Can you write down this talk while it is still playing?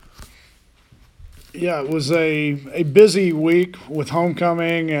Yeah, it was a busy week with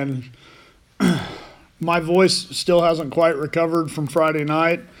homecoming, and my voice still hasn't quite recovered from Friday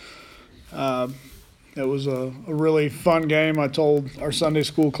night. Uh, it was a really fun game. I told our Sunday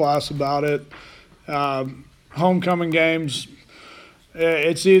school class about it. Homecoming games,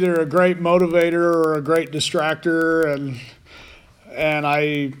 it's either a great motivator or a great distractor, and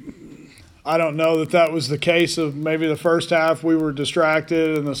I don't know that that was the case of maybe the first half we were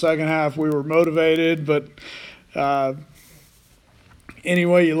distracted and the second half we were motivated. But uh, any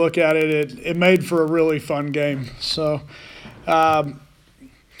way you look at it, it made for a really fun game. So,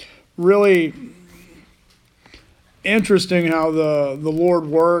 really interesting how the Lord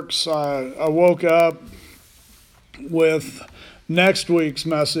works. I woke up with next week's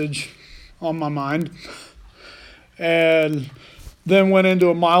message on my mind and then went into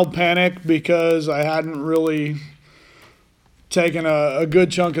a mild panic because I hadn't really taken a good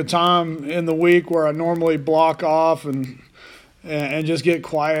chunk of time in the week where I normally block off and just get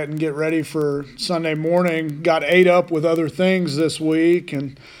quiet and get ready for Sunday morning. Got ate up with other things this week,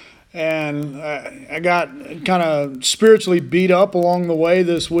 and I got kind of spiritually beat up along the way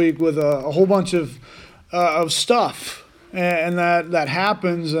this week with a whole bunch of stuff, and that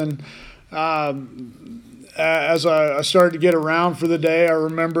happens. And as I started to get around for the day, I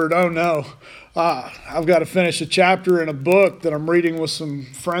remembered, oh no, I've got to finish a chapter in a book that I'm reading with some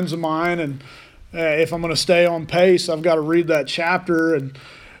friends of mine, and if I'm going to stay on pace, I've got to read that chapter. And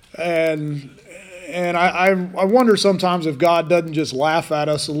I wonder sometimes if God doesn't just laugh at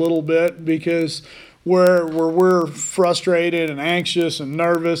us a little bit because where we're frustrated and anxious and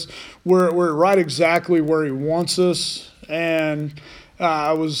nervous, we're right exactly where He wants us. And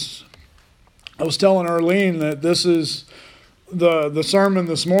I was telling Arlene that this is the sermon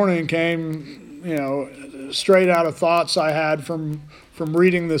this morning came, straight out of thoughts I had from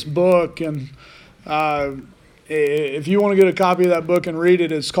reading this book. And if you want to get a copy of that book and read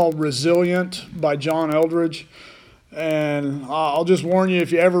it, it's called Resilient by John Eldredge. And I'll just warn you,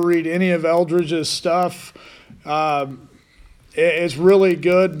 if you ever read any of Eldredge's stuff, it's really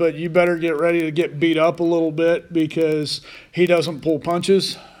good, but you better get ready to get beat up a little bit because he doesn't pull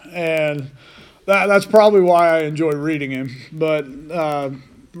punches. And that's probably why I enjoy reading him. But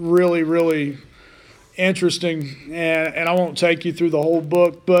really, really interesting. And I won't take you through the whole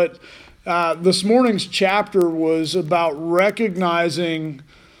book, but this morning's chapter was about recognizing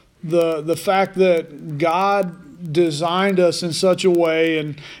the fact that God designed us in such a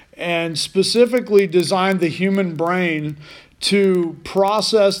way and specifically designed the human brain to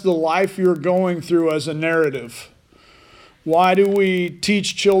process the life you're going through as a narrative. Why do we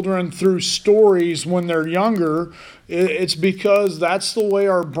teach children through stories when they're younger? It's because that's the way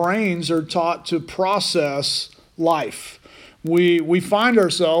our brains are taught to process life. We find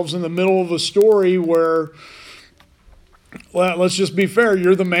ourselves in the middle of a story where, well, let's just be fair,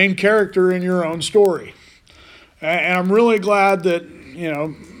 you're the main character in your own story. And I'm really glad that,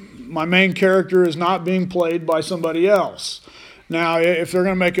 my main character is not being played by somebody else. Now, if they're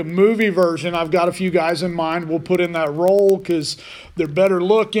going to make a movie version, I've got a few guys in mind we'll put in that role because they're better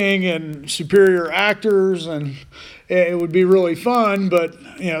looking and superior actors, and it would be really fun. But,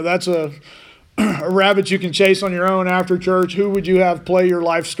 that's a rabbit you can chase on your own after church. Who would you have play your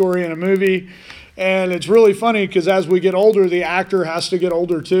life story in a movie? And it's really funny because as we get older, the actor has to get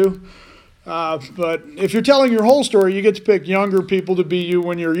older too. But if you're telling your whole story, you get to pick younger people to be you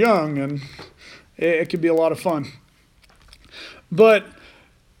when you're young, and it can be a lot of fun. But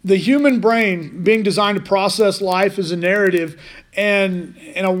the human brain being designed to process life as a narrative, and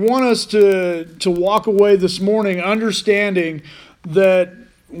I want us to walk away this morning understanding that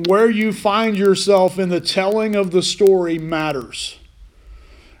where you find yourself in the telling of the story matters.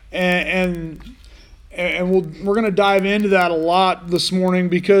 And we're going to dive into that a lot this morning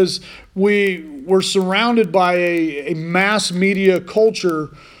because we're surrounded by a mass media culture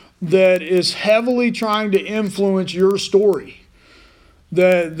that is heavily trying to influence your story.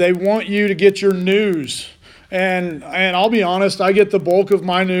 That they want you to get your news. And I'll be honest, I get the bulk of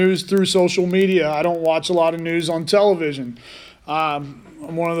my news through social media. I don't watch a lot of news on television.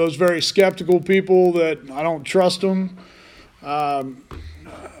 I'm one of those very skeptical people that I don't trust them. And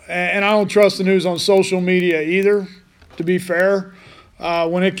I don't trust the news on social media either, to be fair.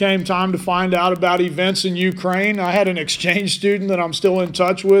 When it came time to find out about events in Ukraine, I had an exchange student that I'm still in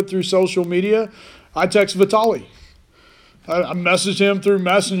touch with through social media. I text Vitaly. I messaged him through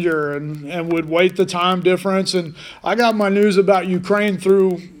Messenger and would wait the time difference. And I got my news about Ukraine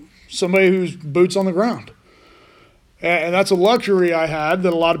through somebody who's boots on the ground. And that's a luxury I had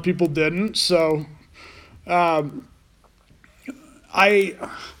that a lot of people didn't. So I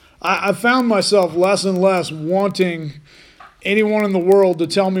I found myself less and less wanting anyone in the world to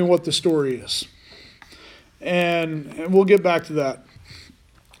tell me what the story is. And we'll get back to that.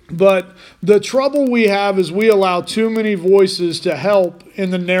 But the trouble we have is we allow too many voices to help in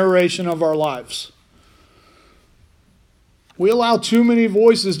the narration of our lives. We allow too many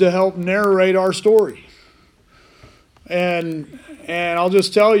voices to help narrate our story. And I'll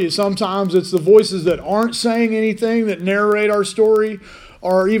just tell you, sometimes it's the voices that aren't saying anything that narrate our story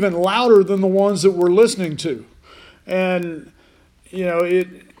are even louder than the ones that we're listening to. And, you know,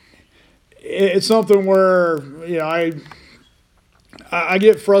 it's something where, you know, I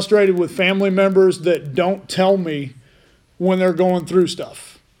get frustrated with family members that don't tell me when they're going through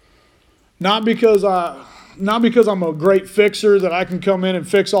stuff. Not because I'm a great fixer that I can come in and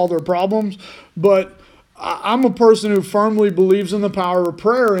fix all their problems, but I'm a person who firmly believes in the power of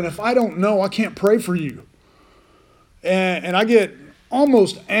prayer, and if I don't know, I can't pray for you. And I get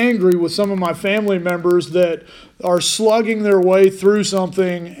almost angry with some of my family members that are slugging their way through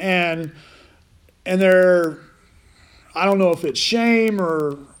something, and they're, I don't know if it's shame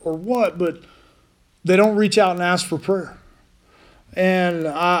or what, but they don't reach out and ask for prayer. And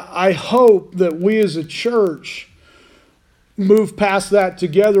I hope that we as a church move past that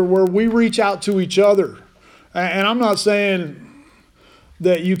together, where we reach out to each other. And I'm not saying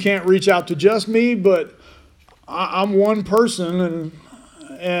that you can't reach out to just me, but I'm one person,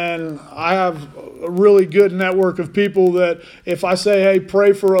 and I have a really good network of people that if I say, hey,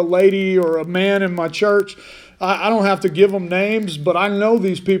 pray for a lady or a man in my church, I don't have to give them names, but I know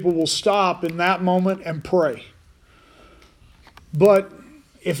these people will stop in that moment and pray. But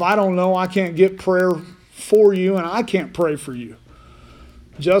if I don't know, I can't get prayer for you, and I can't pray for you.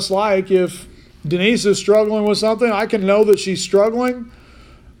 Just like if Denise is struggling with something, I can know that she's struggling,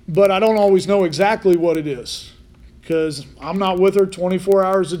 but I don't always know exactly what it is because I'm not with her 24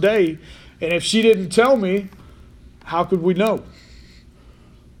 hours a day. And if she didn't tell me, how could we know?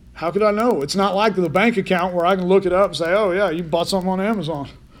 How could I know? It's not like the bank account where I can look it up and say, oh, yeah, you bought something on Amazon.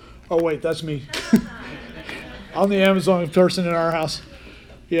 Oh, wait, that's me. I'm the Amazon person in our house.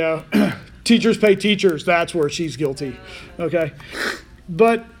 Yeah. Teachers pay teachers. That's where she's guilty. Okay.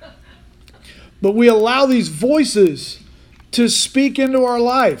 But we allow these voices to speak into our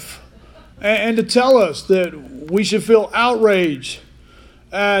life and to tell us that we should feel outraged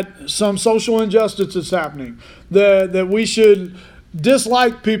at some social injustice that's happening, that we should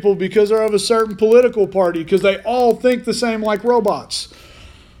dislike people because they're of a certain political party because they all think the same like robots.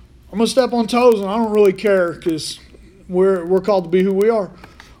 I'm going to step on toes, and I don't really care because we're called to be who we are.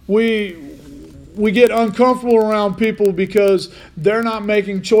 We get uncomfortable around people because they're not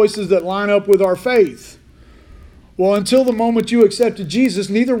making choices that line up with our faith. Well, until the moment you accepted Jesus,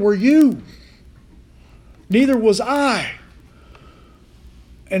 neither were you. Neither was I.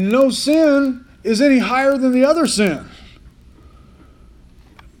 And no sin is any higher than the other sin.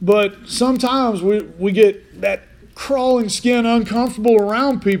 But sometimes we get that crawling skin uncomfortable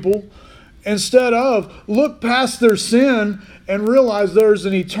around people instead of look past their sin and realize there's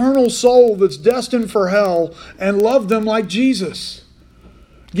an eternal soul that's destined for hell and love them like Jesus.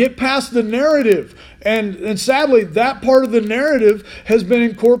 Get past the narrative. And sadly, that part of the narrative has been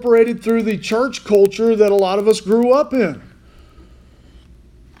incorporated through the church culture that a lot of us grew up in.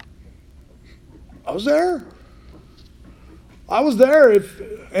 I was there.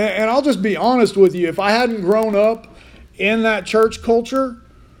 And I'll just be honest with you, if I hadn't grown up in that church culture,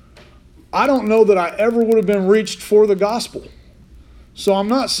 I don't know that I ever would have been reached for the gospel. So I'm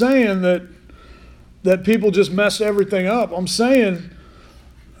not saying that people just messed everything up. I'm saying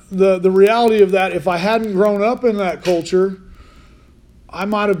the reality of that, if I hadn't grown up in that culture, I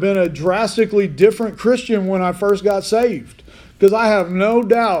might have been a drastically different Christian when I first got saved. Because I have no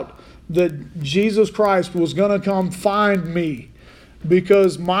doubt that Jesus Christ was going to come find me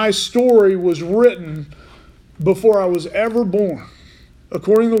because my story was written before I was ever born.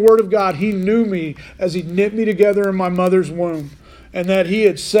 According to the Word of God, He knew me as He knit me together in my mother's womb, and that He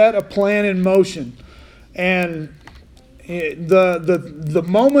had set a plan in motion. And the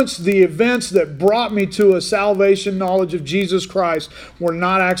moments, the events that brought me to a salvation knowledge of Jesus Christ were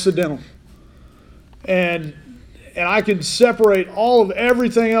not accidental. And I could separate all of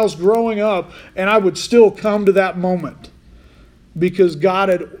everything else growing up, and I would still come to that moment because God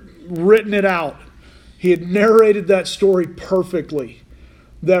had written it out. He had narrated that story perfectly.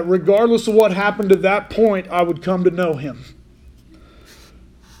 That regardless of what happened at that point, I would come to know Him.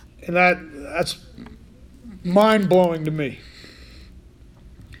 And that's mind-blowing to me.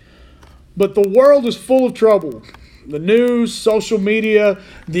 But the world is full of trouble. The news, social media,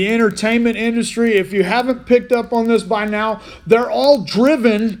 the entertainment industry, if you haven't picked up on this by now, they're all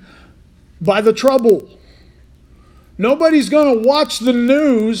driven by the trouble. Nobody's going to watch the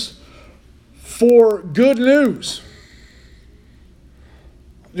news for good news.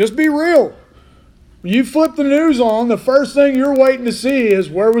 Just be real. You flip the news on, the first thing you're waiting to see is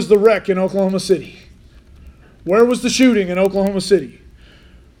where was the wreck in Oklahoma City? Where was the shooting in Oklahoma City?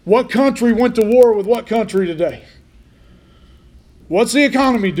 What country went to war with what country today? What's the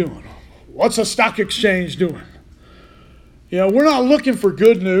economy doing? What's the stock exchange doing? We're not looking for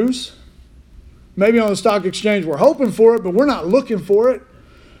good news. Maybe on the stock exchange we're hoping for it, but we're not looking for it.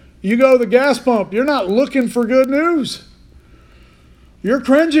 You go to the gas pump, you're not looking for good news. You're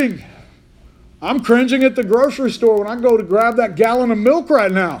cringing. I'm cringing at the grocery store when I go to grab that gallon of milk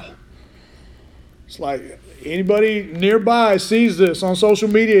right now. It's like anybody nearby sees this on social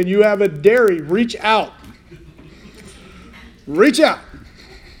media and you have a dairy, reach out. Reach out.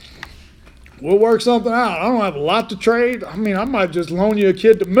 We'll work something out. I don't have a lot to trade. I might just loan you a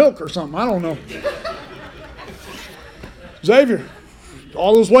kid to milk or something. I don't know. Xavier,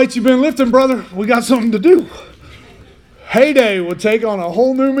 all those weights you've been lifting, brother, we got something to do. Heyday would take on a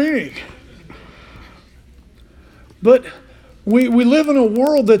whole new meaning. But we live in a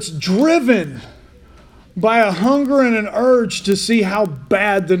world that's driven by a hunger and an urge to see how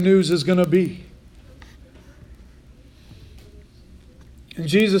bad the news is going to be. And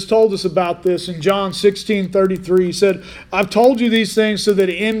Jesus told us about this in John 16:33. He said, I've told you these things so that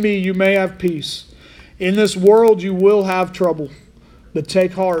in me you may have peace. In this world you will have trouble, but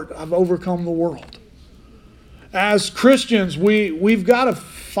take heart, I've overcome the world. As Christians, we've got to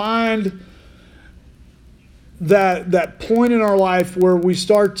find that point in our life where we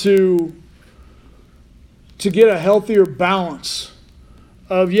start to get a healthier balance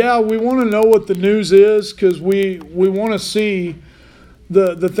of, we want to know what the news is because we want to see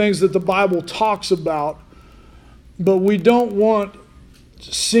the things that the Bible talks about, but we don't want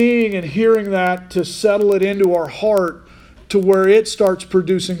seeing and hearing that to settle it into our heart to where it starts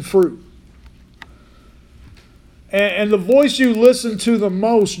producing fruit. And the voice you listen to the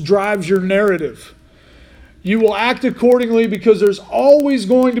most drives your narrative. You will act accordingly because there's always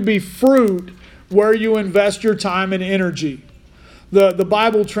going to be fruit where you invest your time and energy. The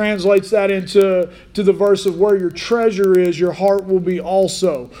Bible translates that into the verse of where your treasure is, your heart will be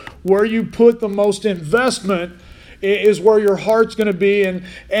also. Where you put the most investment is where your heart's going to be.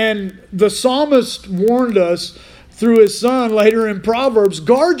 And the psalmist warned us through his son later in Proverbs,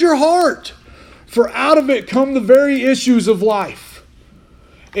 guard your heart, for out of it come the very issues of life.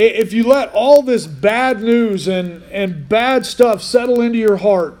 If you let all this bad news and bad stuff settle into your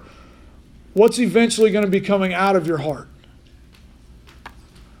heart, what's eventually going to be coming out of your heart?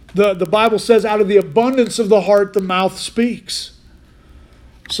 The Bible says out of the abundance of the heart, the mouth speaks.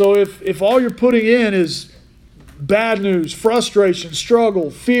 So if all you're putting in is bad news, frustration,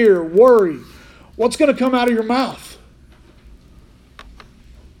 struggle, fear, worry, what's going to come out of your mouth?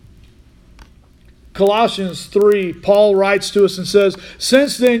 Colossians 3, Paul writes to us and says,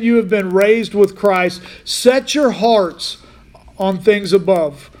 since then you have been raised with Christ, set your hearts on things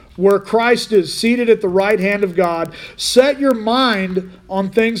above, where Christ is seated at the right hand of God. Set your mind on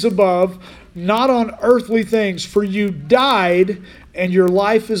things above, not on earthly things, for you died and your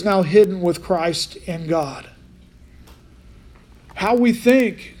life is now hidden with Christ in God. How we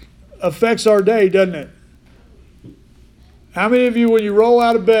think affects our day, doesn't it? How many of you, when you roll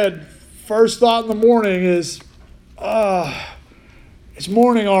out of bed, first thought in the morning is, it's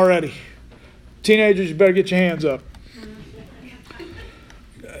morning already. Teenagers, you better get your hands up.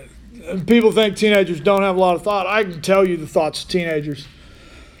 People think teenagers don't have a lot of thought. I can tell you the thoughts of teenagers.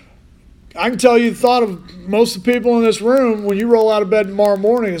 I can tell you the thought of most of the people in this room when you roll out of bed tomorrow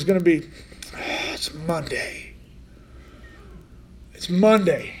morning is going to be, it's Monday. It's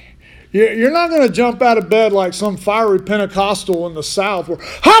Monday. You're not going to jump out of bed like some fiery Pentecostal in the South where,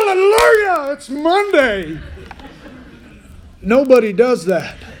 hallelujah, it's Monday. Nobody does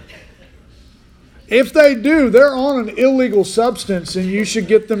that. If they do, they're on an illegal substance and you should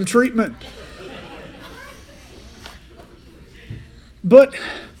get them treatment. But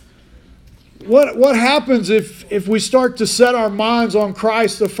what happens if we start to set our minds on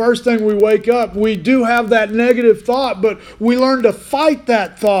Christ the first thing we wake up? We do have that negative thought, but we learn to fight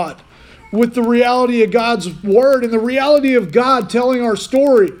that thought with the reality of God's Word and the reality of God telling our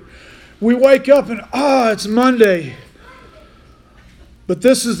story. We wake up and, it's Monday. But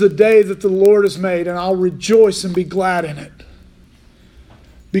this is the day that the Lord has made, and I'll rejoice and be glad in it.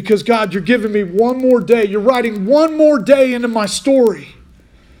 Because God, you're giving me one more day. You're writing one more day into my story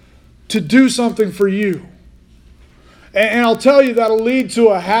to do something for you. And I'll tell you, that'll lead to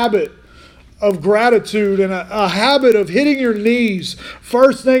a habit of gratitude and a habit of hitting your knees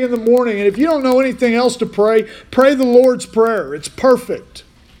first thing in the morning. And if you don't know anything else to pray, pray the Lord's Prayer. It's perfect.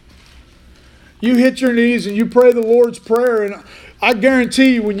 You hit your knees and you pray the Lord's Prayer, and I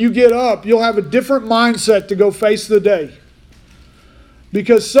guarantee you when you get up, you'll have a different mindset to go face the day.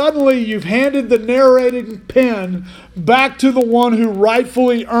 Because suddenly you've handed the narrating pen back to the one who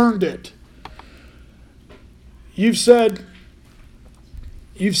rightfully earned it. You've said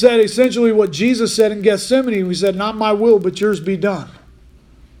essentially what Jesus said in Gethsemane. He said, not my will, but yours be done.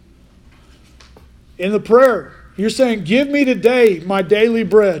 In the prayer, you're saying, give me today my daily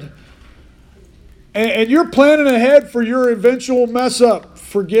bread. And you're planning ahead for your eventual mess up.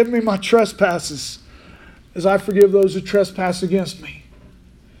 Forgive me my trespasses, as I forgive those who trespass against me.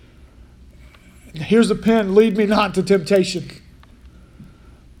 Here's the pen, lead me not to temptation.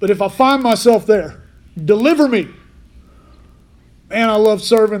 But if I find myself there, deliver me. Man, I love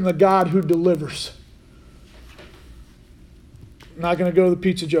serving the God who delivers. I'm not going to go to the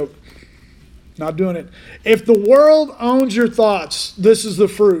pizza joke. Not doing it. If the world owns your thoughts, this is the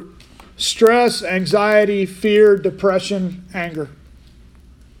fruit. Stress, anxiety, fear, depression, anger.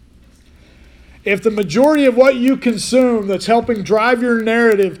 If the majority of what you consume that's helping drive your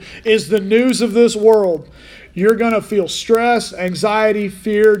narrative is the news of this world, you're going to feel stress, anxiety,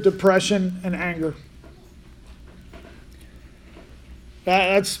 fear, depression, and anger.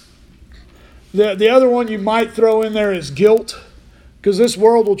 That's the other one you might throw in there is guilt, because this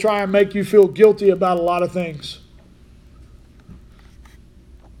world will try and make you feel guilty about a lot of things.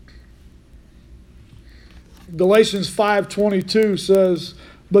 Galatians 5:22 says,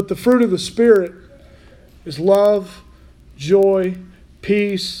 but the fruit of the Spirit is love, joy,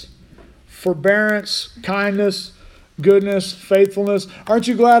 peace, forbearance, kindness, goodness, faithfulness. Aren't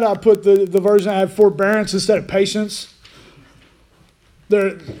you glad I put the version I have forbearance instead of patience?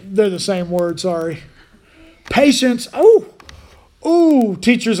 They're the same word, sorry. Patience. Oh,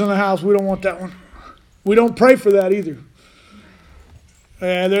 teachers in the house, we don't want that one. We don't pray for that either.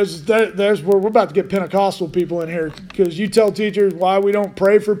 And there's where we're about to get Pentecostal people in here, because you tell teachers why we don't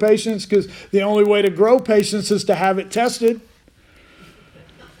pray for patience, because the only way to grow patience is to have it tested.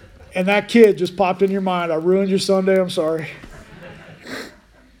 And that kid just popped in your mind. I ruined your Sunday. I'm sorry.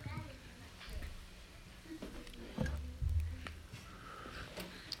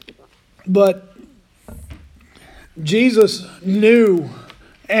 But Jesus knew,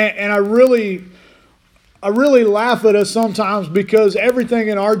 and I really laugh at us sometimes because everything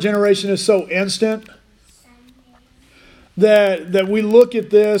in our generation is so instant that we look at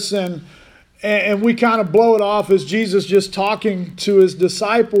this and we kind of blow it off as Jesus just talking to his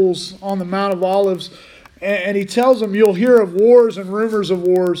disciples on the Mount of Olives. And he tells them, you'll hear of wars and rumors of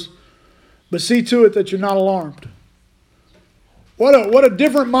wars, but see to it that you're not alarmed. What a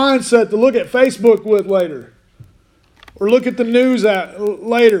different mindset to look at Facebook with later. Or look at the news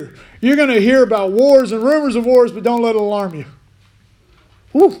later. You're going to hear about wars and rumors of wars, but don't let it alarm you.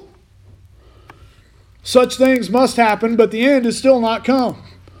 Whew. Such things must happen, but the end is still not come.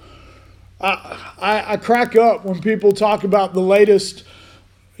 I crack up when people talk about the latest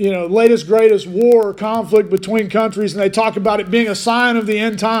greatest war or conflict between countries, and they talk about it being a sign of the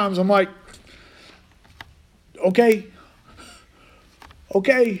end times. I'm like, okay.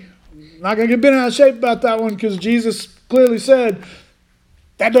 Not going to get bent out of shape about that one, because Jesus clearly said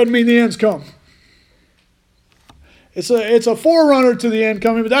that doesn't mean the end's come. It's a forerunner to the end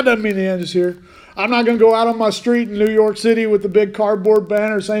coming, but that doesn't mean the end is here. I'm not going to go out on my street in New York City with a big cardboard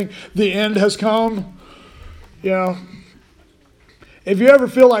banner saying the end has come. You know, if you ever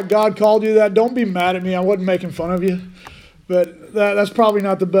feel like God called you that, don't be mad at me. I wasn't making fun of you, but that's probably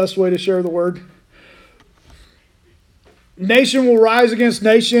not the best way to share the word. Nation will rise against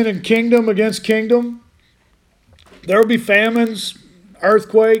nation and kingdom against kingdom. There will be famines,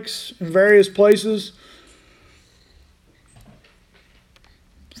 earthquakes in various places.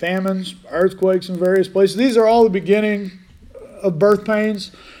 Famines, earthquakes in various places. These are all the beginning of birth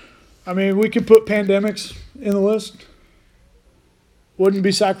pains. I mean, we could put pandemics in the list. Wouldn't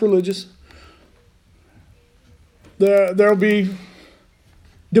be sacrilegious. There'll be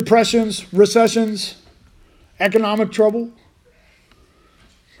depressions, recessions, economic trouble.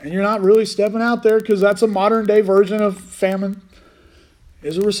 And you're not really stepping out there, because that's a modern day version of famine,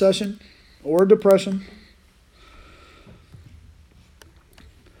 is a recession or a depression.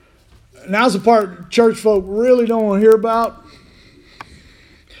 Now's the part church folk really don't want to hear about.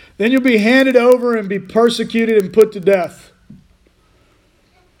 Then you'll be handed over and be persecuted and put to death.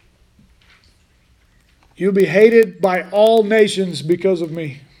 You'll be hated by all nations because of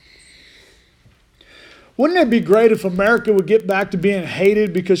me. Wouldn't it be great if America would get back to being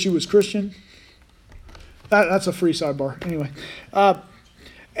hated because she was Christian? That's a free sidebar. Anyway.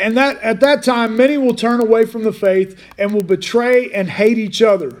 And that at that time, many will turn away from the faith and will betray and hate each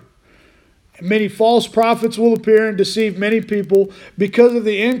other. Many false prophets will appear and deceive many people. Because of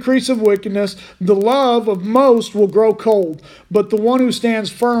the increase of wickedness, the love of most will grow cold, but the one who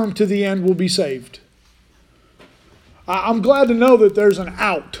stands firm to the end will be saved. I'm glad to know that there's an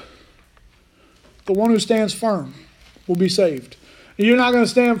out. The one who stands firm will be saved. You're not going to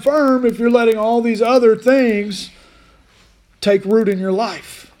stand firm if you're letting all these other things take root in your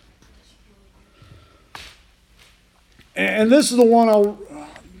life. And this is the one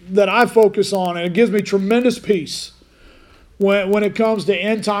that I focus on, and it gives me tremendous peace when it comes to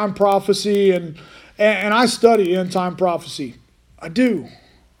end time prophecy, and I study end time prophecy. I do.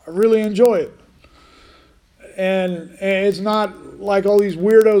 I really enjoy it. And it's not like all these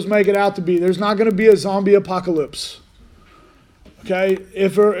weirdos make it out to be. There's not going to be a zombie apocalypse. Okay?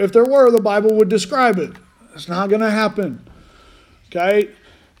 If there were, the Bible would describe it. It's not going to happen. Okay?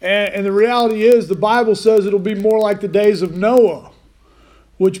 And the reality is, the Bible says it'll be more like the days of Noah,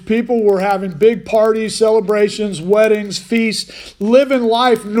 which people were having big parties, celebrations, weddings, feasts, living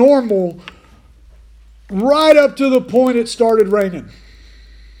life normal right up to the point it started raining.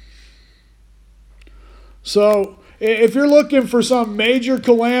 So if you're looking for some major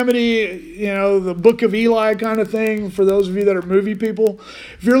calamity, the Book of Eli kind of thing, for those of you that are movie people,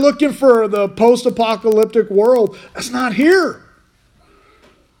 if you're looking for the post-apocalyptic world, that's not here.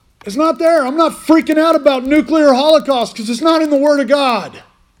 It's not there. I'm not freaking out about nuclear holocaust because it's not in the Word of God.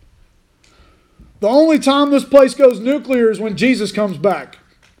 The only time this place goes nuclear is when Jesus comes back.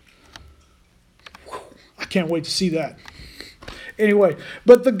 I can't wait to see that. Anyway,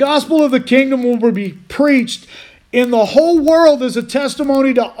 but the gospel of the kingdom will be preached in the whole world as a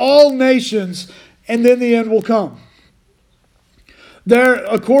testimony to all nations, and then the end will come. There,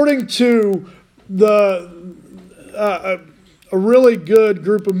 according to a really good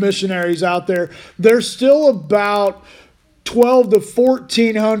group of missionaries out there, there's still about 12 to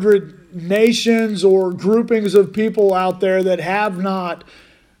 1,400 nations or groupings of people out there that have not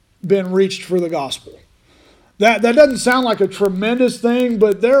been reached for the gospel. That doesn't sound like a tremendous thing,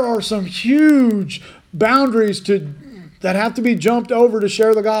 but there are some huge boundaries that have to be jumped over to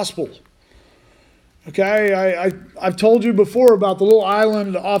share the gospel. Okay, I've told you before about the little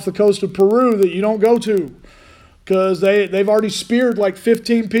island off the coast of Peru that you don't go to because they've already speared like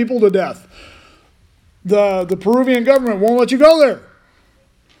 15 people to death. The Peruvian government won't let you go there.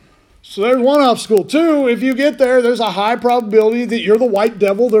 So there's one obstacle. Two, if you get there, there's a high probability that you're the white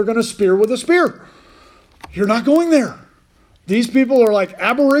devil they're going to spear with a spear. You're not going there. These people are like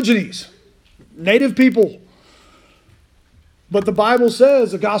aborigines, native people. But the Bible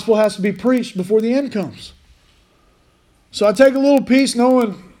says the gospel has to be preached before the end comes. So I take a little peace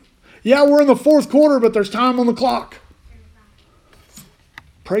knowing, yeah, we're in the fourth quarter, but there's time on the clock.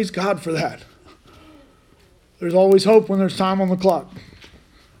 Praise God for that. There's always hope when there's time on the clock.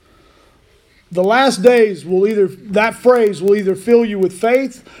 The last days that phrase will either fill you with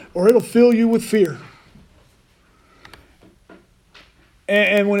faith or it'll fill you with fear.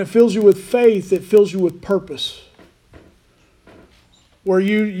 And when it fills you with faith, it fills you with purpose. Where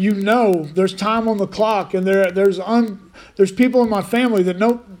you know there's time on the clock, and there's people in my family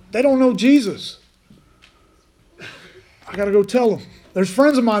that they don't know Jesus. I got to go tell them. There's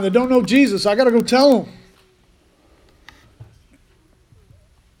friends of mine that don't know Jesus. I got to go tell them.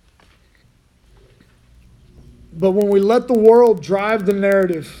 But when we let the world drive the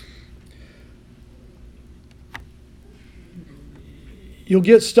narrative, you'll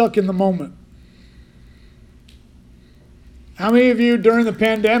get stuck in the moment. How many of you during the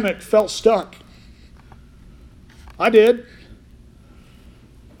pandemic felt stuck? I did.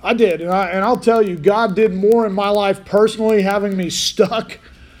 And I'll tell you, God did more in my life personally having me stuck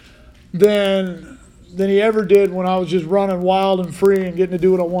than He ever did when I was just running wild and free and getting to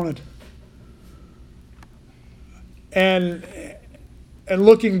do what I wanted. And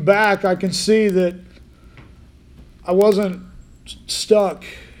looking back, I can see that I wasn't stuck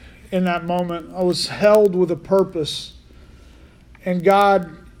in that moment. I was held with a purpose. And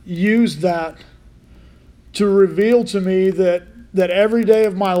God used that to reveal to me that every day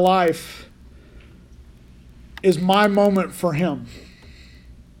of my life is my moment for Him.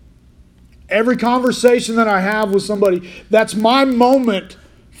 Every conversation that I have with somebody, that's my moment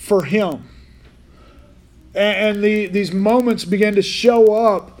for Him. And these moments begin to show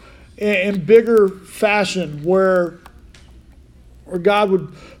up in bigger fashion where God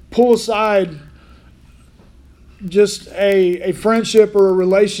would pull aside just a friendship or a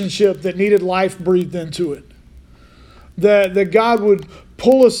relationship that needed life breathed into it. That God would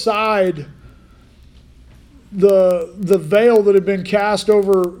pull aside the veil that had been cast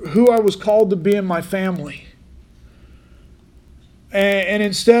over who I was called to be in my family. And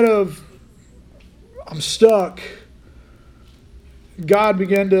instead of, I'm stuck, God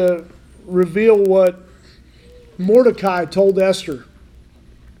began to reveal what Mordecai told Esther.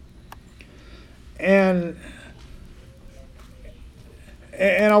 And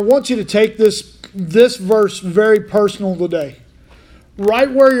I want you to take this verse very personal today. Right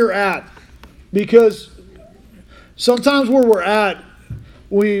where you're at. Because sometimes where we're at,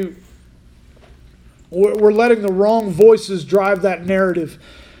 we're letting the wrong voices drive that narrative.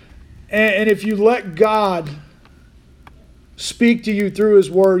 And if you let God speak to you through His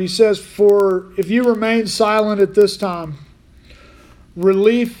Word, He says, "For if you remain silent at this time,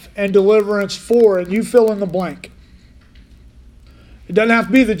 relief and deliverance for," and you fill in the blank. It doesn't have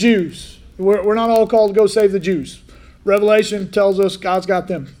to be the Jews. We're not all called to go save the Jews. Revelation tells us God's got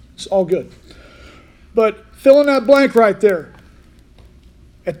them. It's all good. But fill in that blank right there.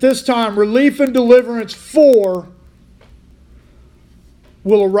 At this time, relief and deliverance for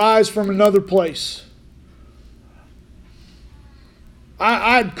will arise from another place.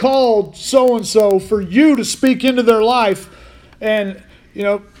 I'd called so-and-so for you to speak into their life. And,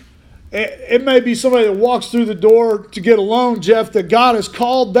 it may be somebody that walks through the door to get a loan, Jeff, that God has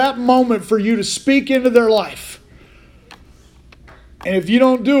called that moment for you to speak into their life. And if you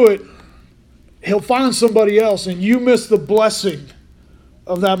don't do it, He'll find somebody else and you miss the blessing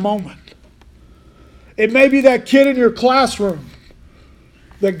of that moment. It may be that kid in your classroom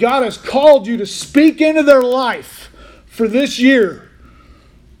that God has called you to speak into their life for this year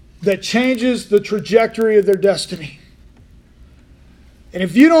that changes the trajectory of their destiny. And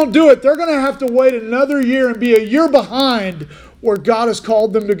if you don't do it, they're going to have to wait another year and be a year behind where God has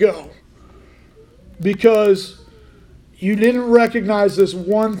called them to go. Because you didn't recognize this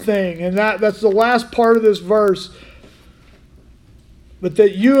one thing. And that's the last part of this verse. But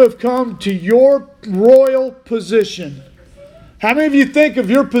that you have come to your royal position. How many of you think of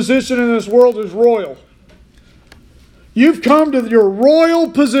your position in this world as royal? You've come to your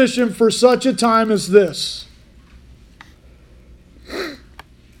royal position for such a time as this.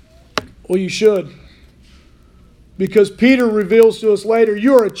 Well, you should. Because Peter reveals to us later,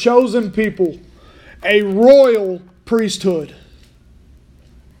 you are a chosen people, a royal priesthood.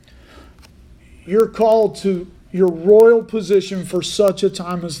 You're called to your royal position for such a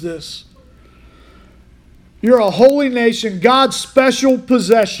time as this. You're a holy nation, God's special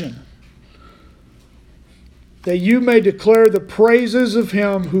possession, that you may declare the praises of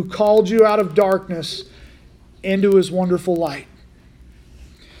Him who called you out of darkness into His wonderful light.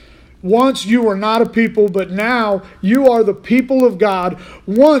 Once you were not a people, but now you are the people of God.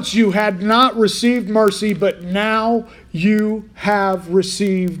 Once you had not received mercy, but now you have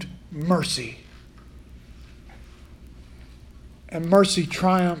received mercy. And mercy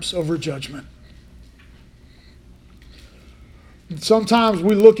triumphs over judgment. And sometimes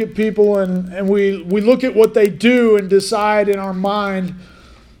we look at people and we look at what they do and decide in our mind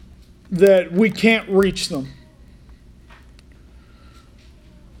that we can't reach them.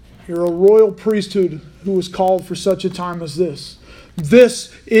 You're a royal priesthood who was called for such a time as this.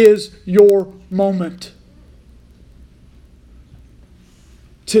 This is your moment.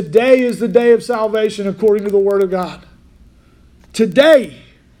 Today is the day of salvation according to the Word of God. Today.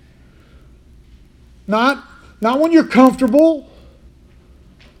 Not when you're comfortable.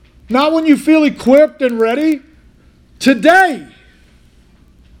 Not when you feel equipped and ready. Today.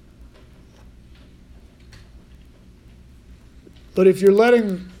 But if you're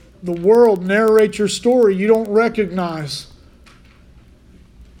letting the world narrate your story, you don't recognize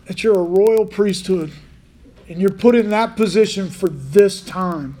that you're a royal priesthood and you're put in that position for this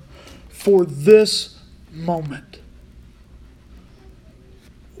time, for this moment.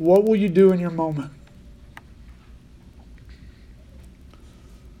 What will you do in your moment?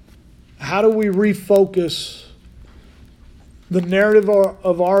 How do we refocus the narrative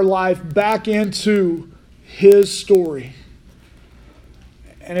of our life back into His story?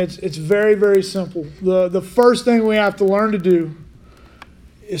 And it's very, very simple. The first thing we have to learn to do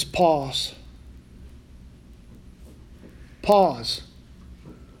is pause. Pause.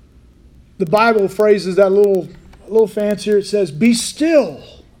 The Bible phrases that a little fancier. It says, "Be still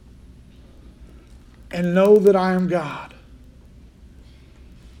and know that I am God."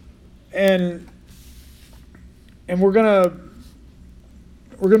 And we're gonna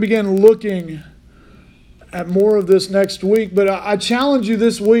begin looking at more of this next week, but I challenge you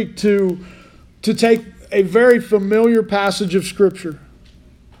this week to take a very familiar passage of Scripture,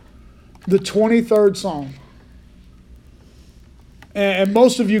 the 23rd Psalm. And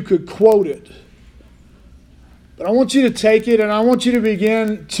most of you could quote it. But I want you to take it and I want you to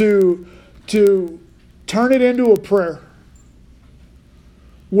begin to turn it into a prayer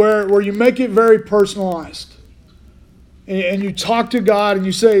where you make it very personalized. And you talk to God and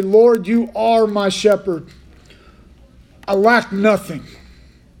you say, Lord, you are my shepherd. I lack nothing.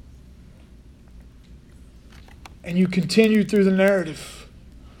 And you continue through the narrative.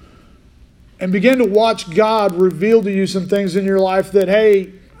 And begin to watch God reveal to you some things in your life that,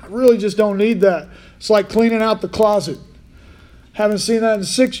 hey, I really just don't need that. It's like cleaning out the closet. Haven't seen that in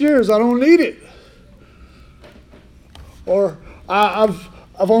 6 years. I don't need it. Or I've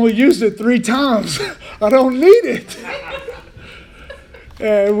only used it 3 times. I don't need it.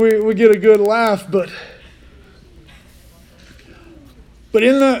 And we get a good laugh, but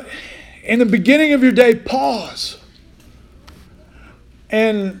in the beginning of your day, pause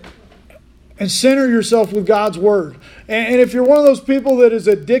and center yourself with God's Word. And if you're one of those people that is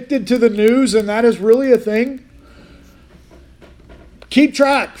addicted to the news, and that is really a thing, keep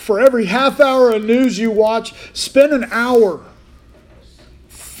track. For every half hour of news you watch, spend an hour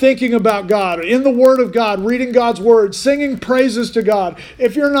thinking about God, in the Word of God, reading God's Word, singing praises to God.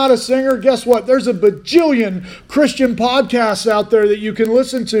 If you're not a singer, guess what? There's a bajillion Christian podcasts out there that you can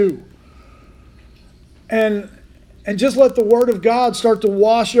listen to. And just let the Word of God start to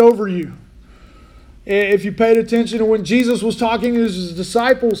wash over you. If you paid attention to when Jesus was talking to his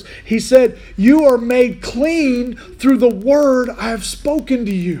disciples, he said, you are made clean through the word I have spoken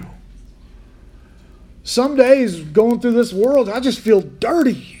to you. Some days going through this world, I just feel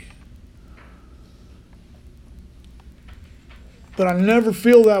dirty. But I never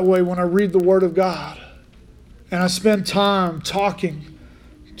feel that way when I read the Word of God. And I spend time talking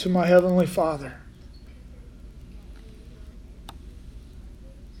to my Heavenly Father.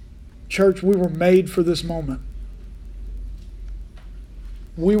 Church, we were made for this moment.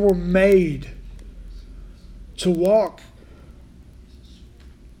 We were made to walk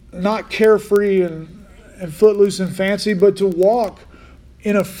not carefree and footloose and fancy, but to walk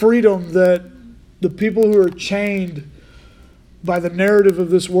in a freedom that the people who are chained by the narrative of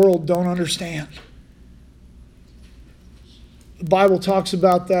this world don't understand. The Bible talks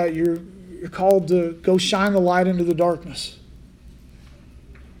about that. You're called to go shine the light into the darkness.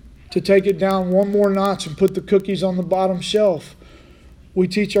 To take it down one more notch and put the cookies on the bottom shelf. We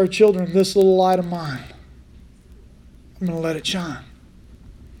teach our children, this little light of mine, I'm going to let it shine.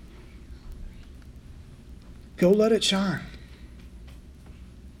 Go let it shine.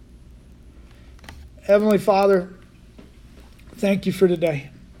 Heavenly Father, thank you for today.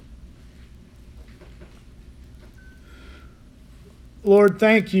 Lord,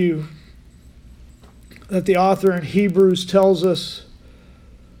 thank you that the author in Hebrews tells us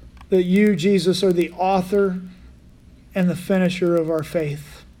that you, Jesus, are the author and the finisher of our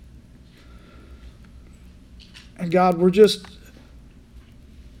faith. And God, we're just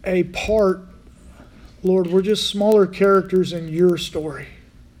a part, Lord, we're just smaller characters in your story.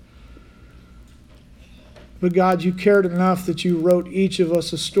 But God, you cared enough that you wrote each of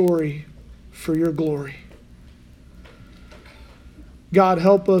us a story for your glory. God,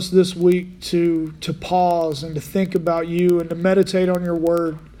 help us this week to pause and to think about you and to meditate on your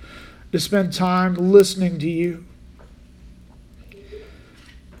word, to spend time listening to you.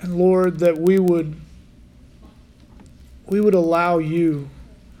 And Lord, that we would allow you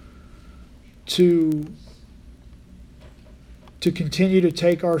to continue to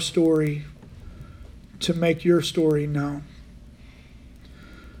take our story to make your story known.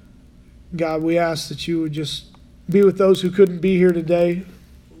 God, we ask that you would just be with those who couldn't be here today,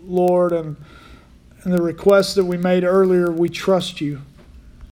 Lord, and the requests that we made earlier, we trust you.